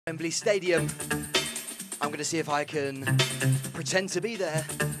Wembley Stadium. I'm going to see if I can pretend to be there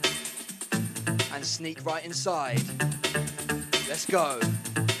and sneak right inside. Let's go.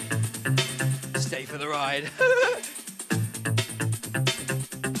 Stay for the ride.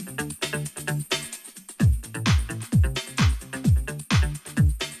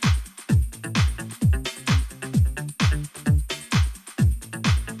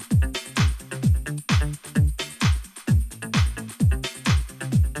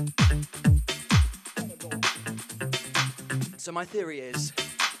 So my theory is,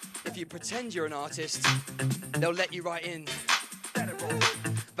 if you pretend you're an artist, they'll let you right in.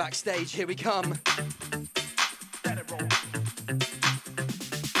 Backstage, here we come.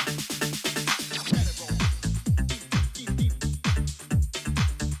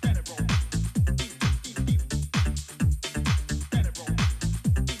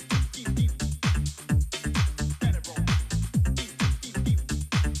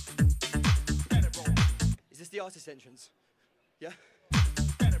 Is this the artist entrance? Yeah?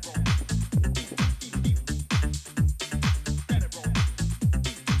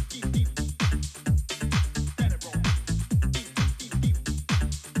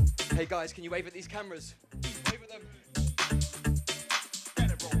 Hey guys, can you wave at these cameras? Wave at them.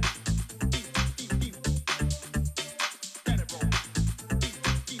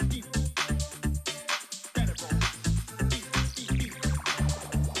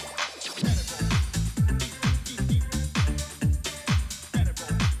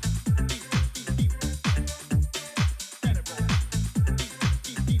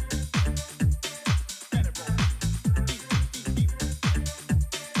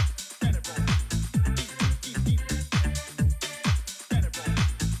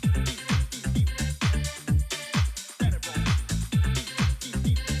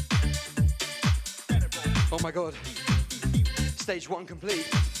 Oh my God, stage one complete.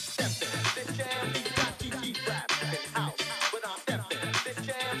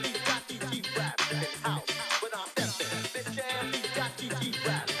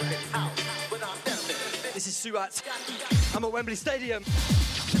 This is SUAT. I'm at Wembley Stadium.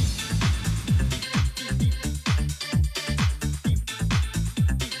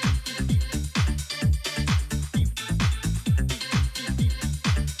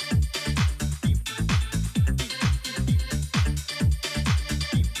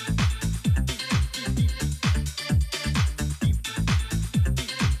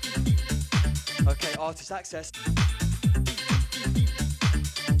 Okay, artist access.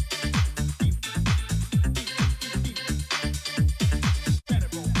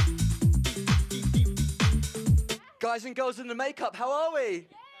 Guys and girls in the makeup, how are we?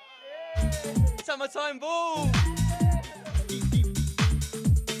 Summertime ball!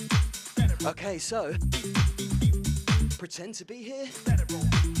 Okay, so, pretend to be here,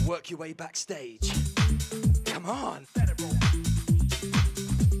 work your way backstage. Come on!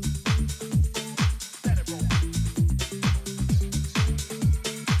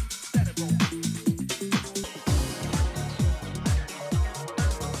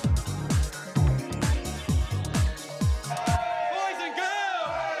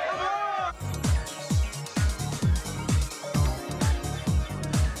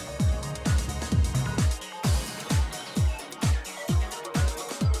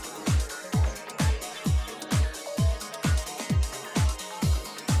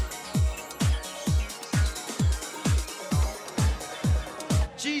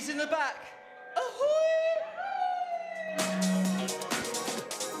 G's in the back. Ahoy!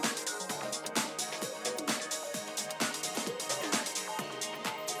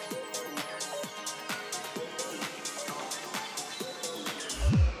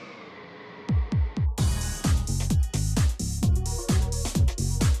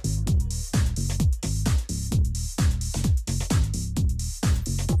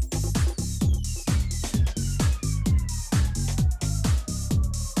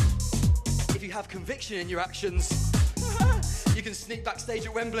 Have conviction in your actions, you can sneak backstage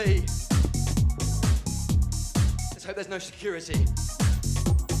at Wembley. Let's hope there's no security.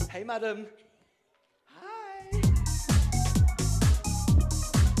 Hey, madam. Hi.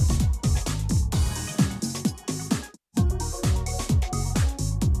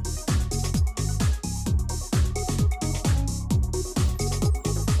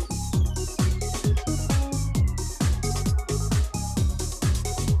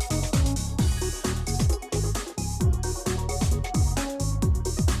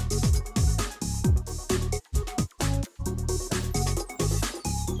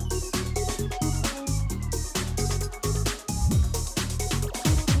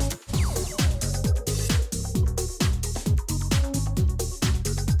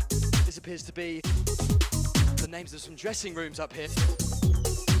 appears to be the names of some dressing rooms up here.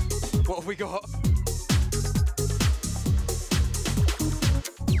 What have we got?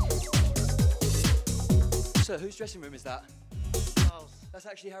 Sir, whose dressing room is that? Styles. That's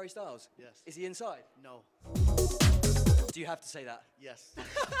actually Harry Styles? Yes. Is he inside? No. Do you have to say that? Yes.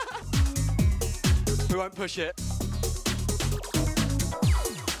 We won't push it.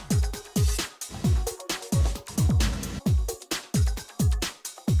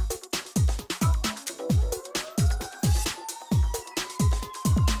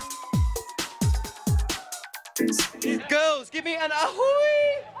 Girls, give me an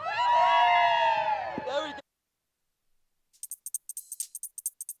ahoy! There we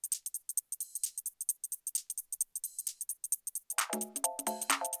go.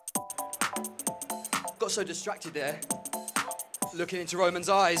 Got so distracted there, looking into Roman's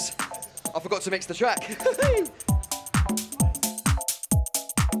eyes, I forgot to mix the track.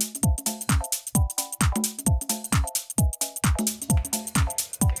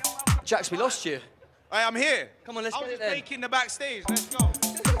 Jax, we lost you. I'm here. Come on, let's I get was it just then. making the backstage. Let's go.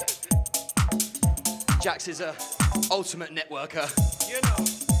 Jax is a ultimate networker. You know.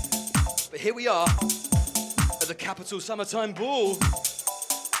 But here we are at the Capital Summertime Ball.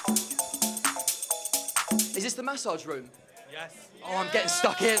 Is this the massage room? Yes. Oh, I'm getting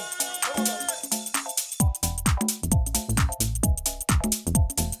stuck in.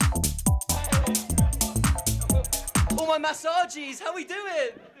 All my massages, how we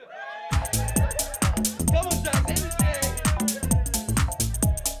doing? Come on, Jack,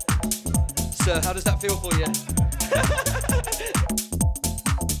 Sir, how does that feel for you?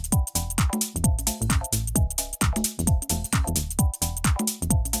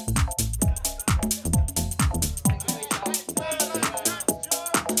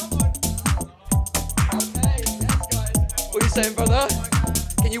 What are you saying, brother?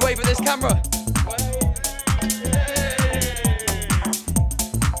 Can you wave at this camera?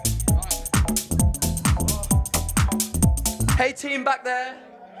 Hey team back there.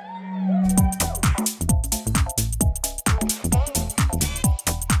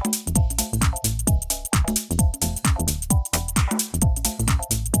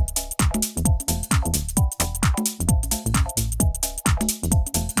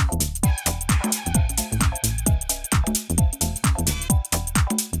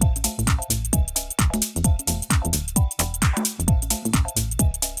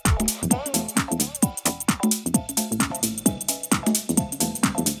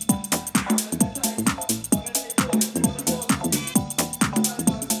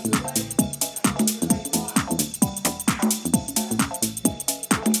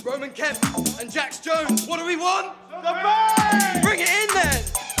 And Jax Jones, what do we want? The bang! Bring it in then!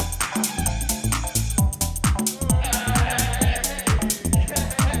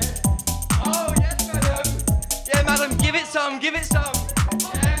 Oh, yes, madam. Yeah, madam, give it some, give it some.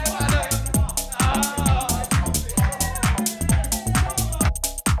 Yeah, madam.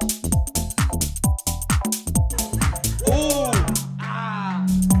 Oh.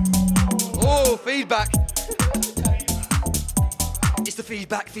 Oh, feedback. It's the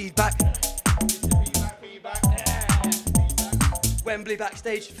feedback. Wembley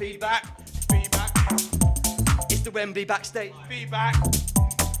Backstage, feedback. It's the Wembley Backstage, feedback.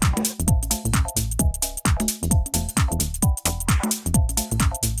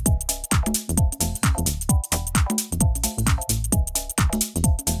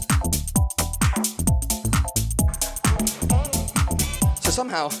 So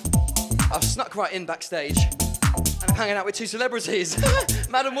somehow, I've snuck right in backstage and I'm hanging out with two celebrities.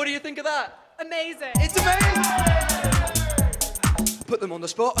 Madam, what do you think of that? Amazing. It's amazing! Put them on the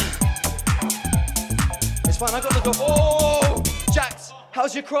spot. It's fine, I got the door. Oh! Jax,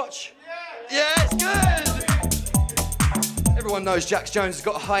 how's your crotch? Yeah, it's good! Everyone knows Jax Jones has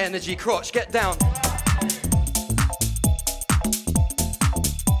got a high energy crotch. Get down.